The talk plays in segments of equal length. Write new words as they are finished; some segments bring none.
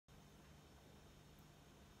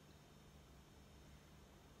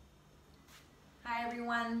Hi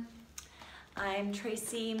everyone, I'm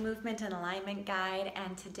Tracy, Movement and Alignment Guide,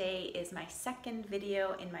 and today is my second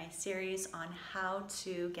video in my series on how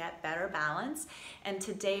to get better balance. And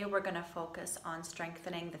today we're going to focus on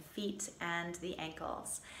strengthening the feet and the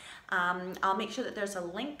ankles. I'll make sure that there's a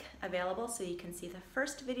link available so you can see the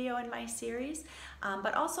first video in my series,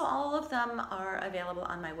 but also all of them are available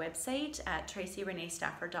on my website at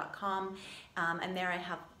tracyreneestafford.com, and there I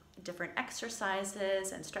have different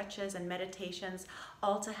exercises and stretches and meditations,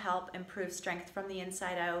 all to help improve strength from the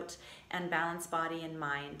inside out and balance body and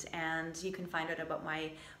mind. And you can find out about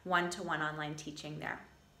my one-to-one online teaching there.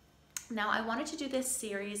 Now, I wanted to do this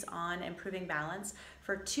series on improving balance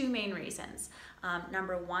for two main reasons.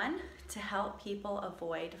 Number one, to help people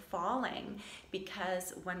avoid falling,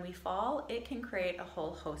 because when we fall, it can create a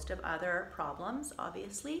whole host of other problems,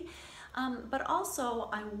 obviously. But also,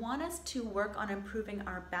 I want us to work on improving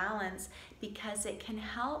our balance because it can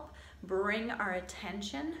help bring our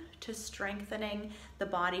attention to strengthening the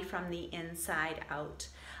body from the inside out.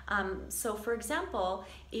 So for example,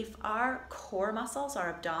 if our core muscles, our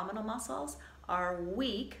abdominal muscles, are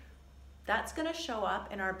weak, that's going to show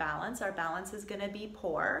up in our balance. Our balance is going to be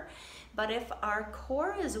poor. But if our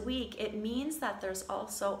core is weak, it means that there's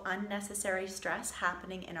also unnecessary stress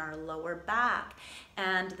happening in our lower back,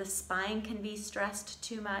 and the spine can be stressed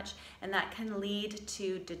too much, and that can lead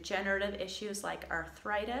to degenerative issues like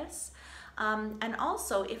arthritis. And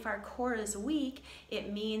also, if our core is weak,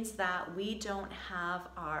 it means that we don't have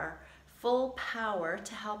our full power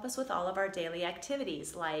to help us with all of our daily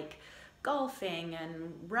activities like golfing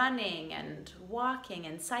and running and walking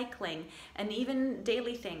and cycling, and even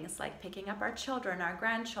daily things like picking up our children, our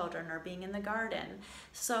grandchildren, or being in the garden.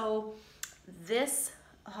 So this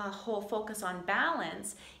whole focus on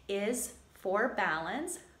balance is for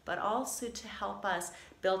balance, but also to help us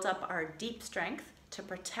build up our deep strength to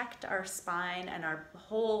protect our spine and our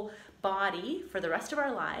whole body for the rest of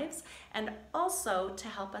our lives, and also to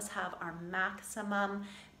help us have our maximum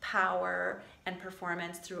power and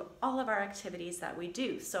performance through all of our activities that we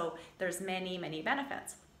do. So there's many, many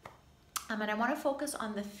benefits. And I want to focus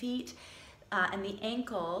on the feet and the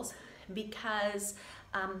ankles because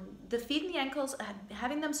the feet and the ankles,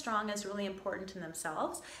 having them strong is really important in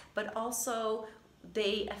themselves, but also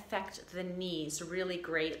they affect the knees really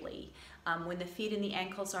greatly. When the feet and the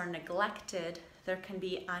ankles are neglected, there can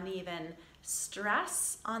be uneven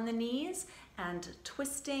stress on the knees and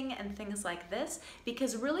twisting and things like this,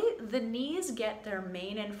 because really the knees get their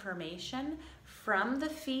main information from the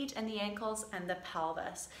feet and the ankles and the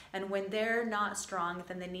pelvis. And when they're not strong,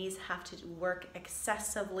 then the knees have to work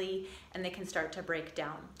excessively and they can start to break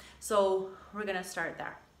down. So we're going to start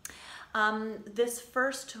there. This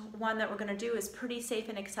first one that we're going to do is pretty safe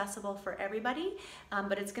and accessible for everybody,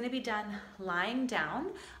 but it's going to be done lying down.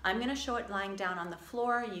 I'm going to show it lying down on the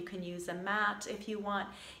floor. You can use a mat if you want,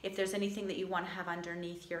 if there's anything that you want to have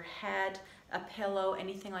underneath your head, a pillow,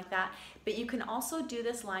 anything like that. But you can also do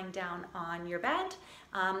this lying down on your bed,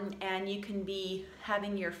 and you can be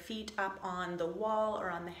having your feet up on the wall or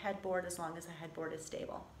on the headboard as long as the headboard is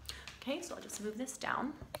stable. Okay, so I'll just move this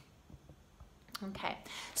down. Okay,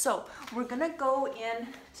 so we're gonna go in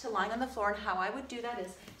to lying on the floor, and how I would do that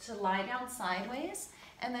is to lie down sideways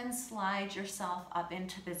and then slide yourself up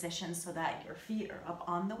into position so that your feet are up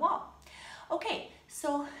on the wall. Okay,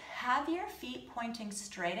 so have your feet pointing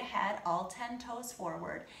straight ahead, all 10 toes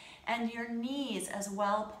forward, and your knees as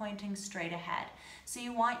well pointing straight ahead. So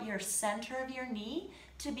you want your center of your knee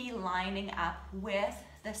to be lining up with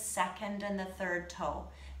the second and the third toe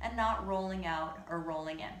and not rolling out or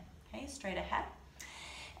rolling in. Okay, straight ahead.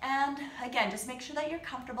 And again, just make sure that you're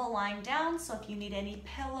comfortable lying down. So if you need any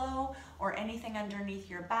pillow or anything underneath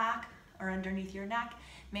your back or underneath your neck,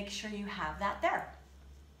 make sure you have that there.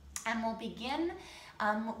 And we'll begin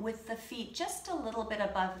with the feet just a little bit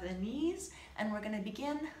above the knees, and we're going to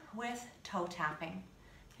begin with toe tapping.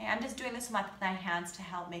 Okay, I'm just doing this with my hands to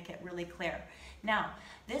help make it really clear. Now,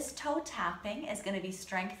 this toe tapping is going to be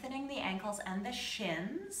strengthening the ankles and the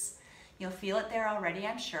shins. You'll feel it there already,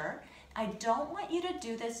 I'm sure. I don't want you to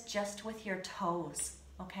do this just with your toes,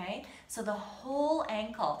 okay? So the whole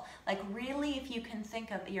ankle, like really if you can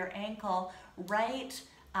think of your ankle right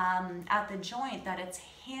at the joint, that it's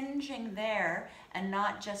hinging there and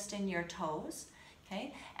not just in your toes,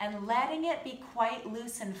 okay? And letting it be quite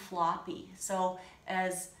loose and floppy. So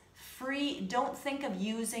as free, don't think of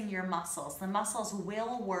using your muscles. The muscles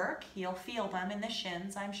will work, you'll feel them in the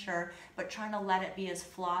shins, I'm sure, but trying to let it be as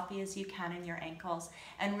floppy as you can in your ankles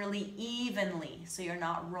and really evenly, so you're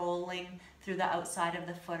not rolling through the outside of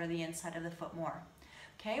the foot or the inside of the foot more.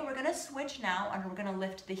 Okay, we're gonna switch now, and we're gonna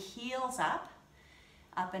lift the heels up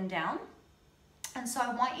and down. And so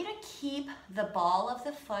I want you to keep the ball of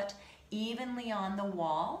the foot evenly on the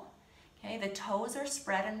wall. Okay, the toes are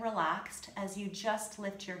spread and relaxed as you just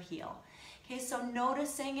lift your heel. Okay, so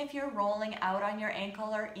noticing if you're rolling out on your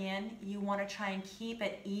ankle or in, you want to try and keep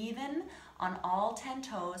it even on all 10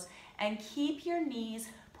 toes and keep your knees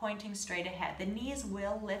pointing straight ahead. The knees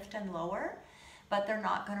will lift and lower, but they're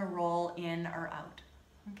not going to roll in or out.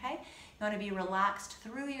 Okay, you want to be relaxed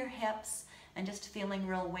through your hips and just feeling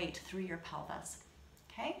real weight through your pelvis.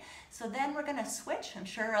 Okay, so then we're going to switch. I'm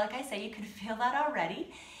sure, like I say, you can feel that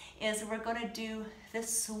already, is we're going to do the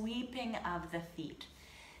sweeping of the feet.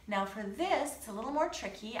 Now for this, it's a little more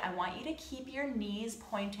tricky. I want you to keep your knees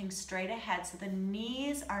pointing straight ahead so the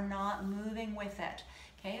knees are not moving with it.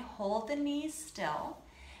 Okay, hold the knees still,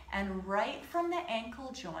 and right from the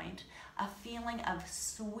ankle joint, a feeling of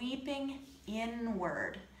sweeping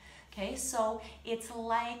inward. Okay, so it's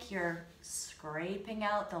like you're scraping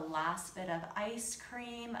out the last bit of ice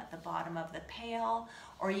cream at the bottom of the pail,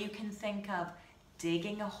 or you can think of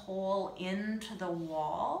digging a hole into the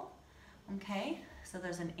wall. Okay, so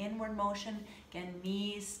there's an inward motion, again,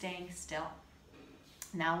 knees staying still.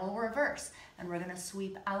 Now we'll reverse, and we're gonna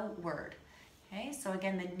sweep outward. Okay, so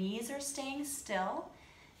again, the knees are staying still,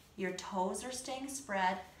 your toes are staying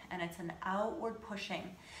spread, and it's an outward pushing.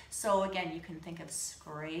 So again, you can think of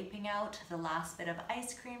scraping out the last bit of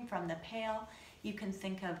ice cream from the pail. You can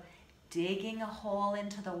think of digging a hole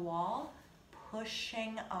into the wall,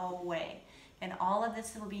 pushing away. And all of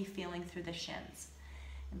this will be feeling through the shins.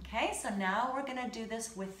 Okay, so now we're gonna do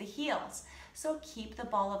this with the heels. So keep the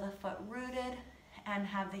ball of the foot rooted and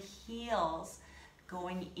have the heels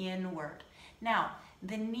going inward. Now,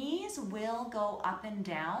 the knees will go up and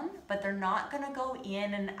down, but they're not gonna go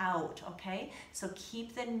in and out, okay? So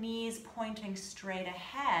keep the knees pointing straight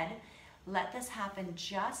ahead. Let this happen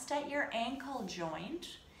just at your ankle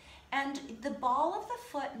joint. And the ball of the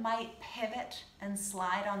foot might pivot and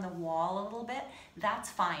slide on the wall a little bit. That's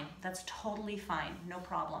fine, that's totally fine, no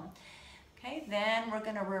problem. Okay, then we're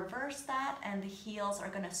gonna reverse that and the heels are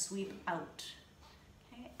gonna sweep out.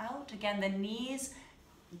 Okay, out, again, the knees,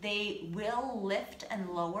 they will lift and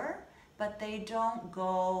lower, but they don't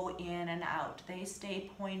go in and out. They stay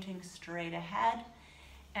pointing straight ahead.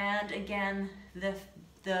 And again,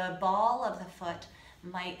 the ball of the foot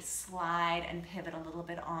might slide and pivot a little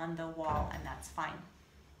bit on the wall, and that's fine.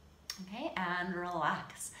 Okay, and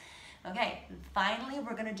relax. Okay, finally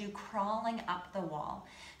we're gonna do crawling up the wall.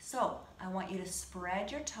 So I want you to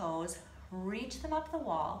spread your toes, reach them up the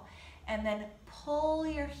wall, and then pull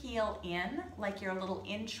your heel in like you're a little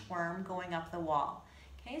inchworm going up the wall.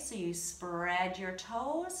 Okay, so you spread your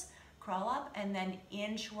toes, crawl up, and then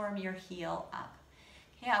inchworm your heel up.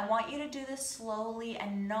 Okay, I want you to do this slowly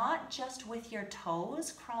and not just with your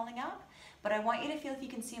toes crawling up, but I want you to feel, if you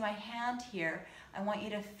can see my hand here, I want you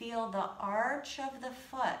to feel the arch of the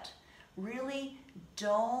foot really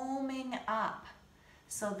doming up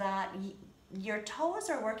so that your toes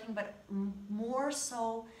are working, but more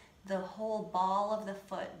so the whole ball of the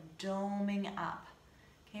foot doming up,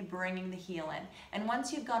 okay, bringing the heel in. And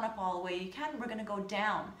once you've gone up all the way, we're gonna go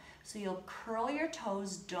down. So you'll curl your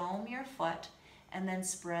toes, dome your foot, and then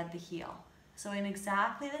spread the heel. So in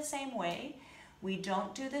exactly the same way, we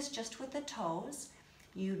don't do this just with the toes.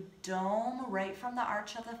 You dome right from the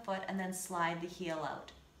arch of the foot and then slide the heel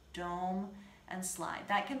out. Dome and slide.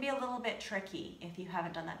 That can be a little bit tricky if you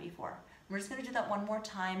haven't done that before. We're just gonna do that one more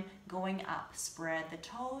time, going up. Spread the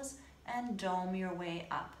toes and dome your way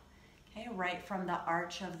up. Okay, right from the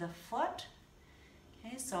arch of the foot.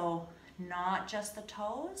 Okay, so not just the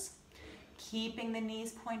toes, keeping the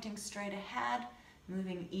knees pointing straight ahead,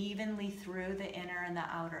 moving evenly through the inner and the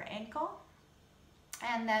outer ankle,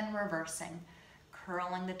 and then reversing,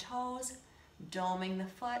 curling the toes, doming the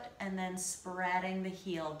foot, and then spreading the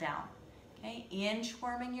heel down. Okay,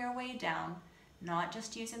 inchworming your way down, not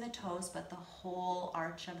just using the toes, but the whole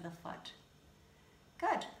arch of the foot.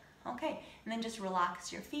 Good, okay, and then just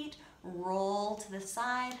relax your feet, roll to the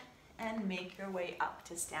side, and make your way up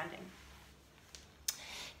to standing.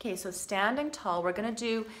 Okay, so standing tall, we're gonna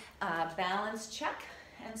do a balance check.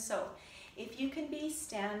 And so if you can be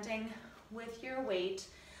standing with your weight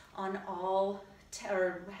on all,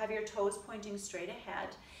 or have your toes pointing straight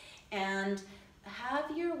ahead, and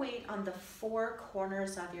have your weight on the four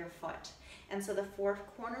corners of your foot. And so the four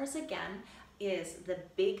corners again is the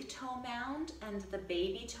big toe mound and the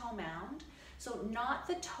baby toe mound. So not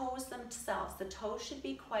the toes themselves. The toes should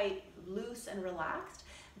be quite loose and relaxed,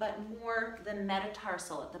 but more the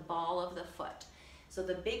metatarsal at the ball of the foot. So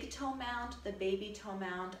the big toe mound, the baby toe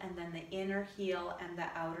mound, and then the inner heel and the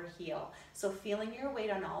outer heel. So feeling your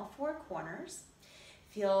weight on all four corners.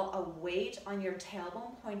 Feel a weight on your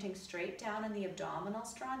tailbone pointing straight down and the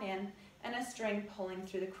abdominals drawn in, and a string pulling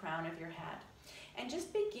through the crown of your head. And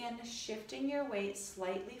just begin shifting your weight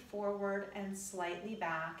slightly forward and slightly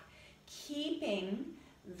back, keeping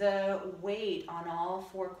the weight on all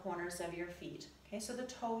four corners of your feet. Okay, so the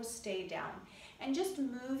toes stay down. And just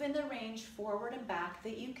move in the range forward and back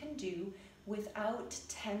that you can do without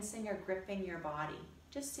tensing or gripping your body.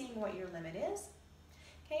 Just seeing what your limit is.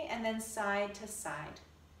 Okay, and then side to side.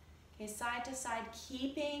 Okay, side to side,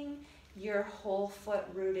 keeping your whole foot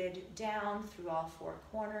rooted down through all four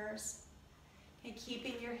corners. Okay,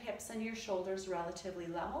 keeping your hips and your shoulders relatively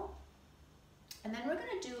level. And then we're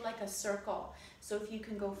going to do like a circle. So if you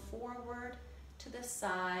can go forward, to the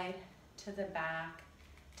side, to the back,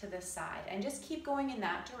 to the side, and just keep going in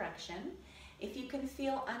that direction. If you can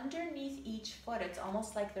feel underneath each foot, it's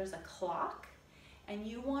almost like there's a clock, and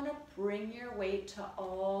you want to bring your weight to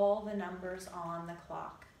all the numbers on the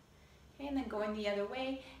clock. Okay, and then going the other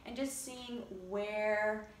way and just seeing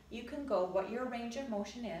where you can go, what your range of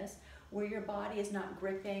motion is, where your body is not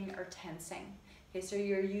gripping or tensing. Okay, so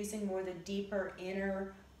you're using more the deeper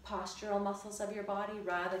inner postural muscles of your body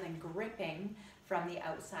rather than gripping from the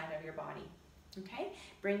outside of your body. Okay,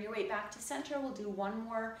 bring your weight back to center. We'll do one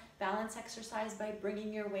more balance exercise by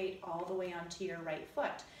bringing your weight all the way onto your right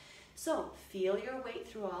foot. So feel your weight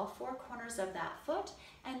through all four corners of that foot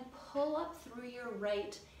and pull up through your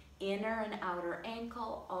right inner and outer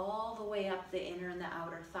ankle all the way up the inner and the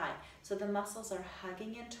outer thigh. So the muscles are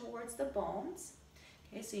hugging in towards the bones.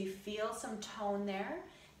 Okay, so you feel some tone there.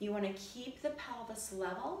 You want to keep the pelvis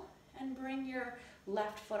level and bring your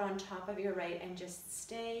left foot on top of your right and just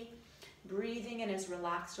stay breathing in as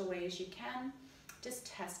relaxed a way as you can, just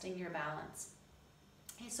testing your balance.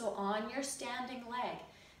 Okay, so on your standing leg,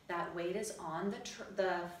 that weight is on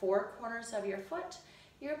the four corners of your foot.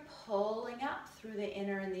 You're pulling up through the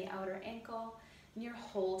inner and the outer ankle, and you're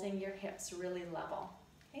holding your hips really level.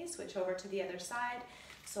 Okay, switch over to the other side.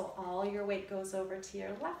 So all your weight goes over to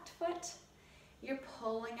your left foot. You're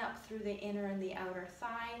pulling up through the inner and the outer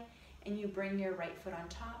thigh, and you bring your right foot on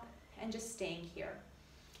top and just staying here.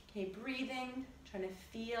 Okay, breathing, trying to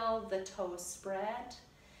feel the toes spread,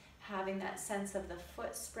 having that sense of the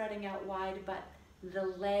foot spreading out wide, but the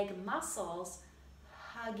leg muscles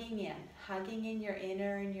hugging in your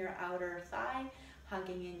inner and your outer thigh,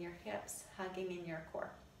 hugging in your hips, hugging in your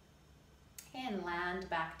core. And land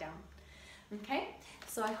back down. Okay,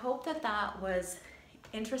 so I hope that that was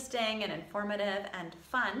interesting and informative and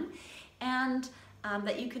fun, and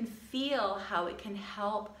that you can feel how it can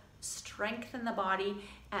help strengthen the body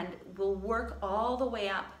and will work all the way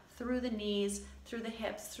up through the knees, through the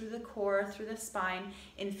hips, through the core, through the spine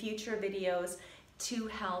in future videos to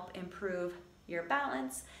help improve your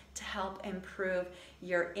balance, to help improve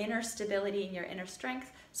your inner stability and your inner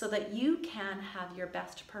strength so that you can have your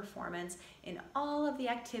best performance in all of the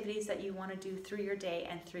activities that you want to do through your day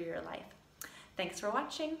and through your life. Thanks for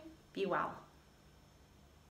watching. Be well.